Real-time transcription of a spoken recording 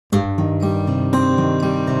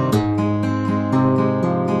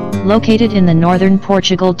Located in the northern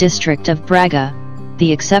Portugal district of Braga, the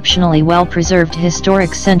exceptionally well-preserved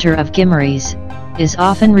historic centre of Guimarães is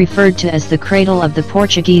often referred to as the cradle of the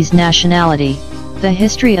Portuguese nationality. The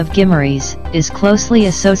history of Guimarães is closely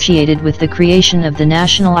associated with the creation of the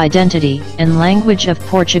national identity and language of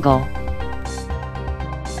Portugal.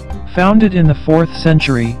 Founded in the 4th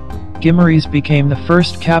century, Guimarães became the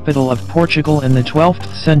first capital of Portugal in the 12th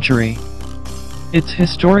century. Its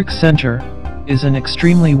historic centre is an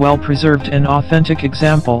extremely well-preserved and authentic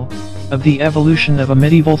example of the evolution of a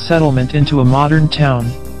medieval settlement into a modern town.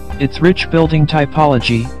 Its rich building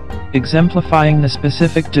typology, exemplifying the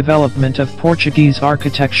specific development of Portuguese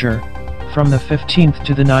architecture from the 15th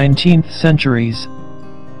to the 19th centuries.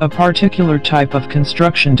 A particular type of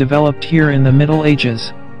construction developed here in the Middle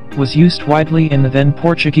Ages was used widely in the then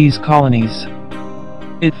Portuguese colonies.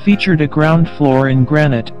 It featured a ground floor in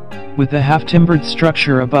granite, with the half-timbered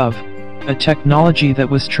structure above, a technology that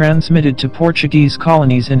was transmitted to Portuguese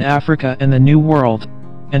colonies in Africa and the New World,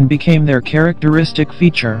 and became their characteristic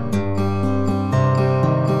feature.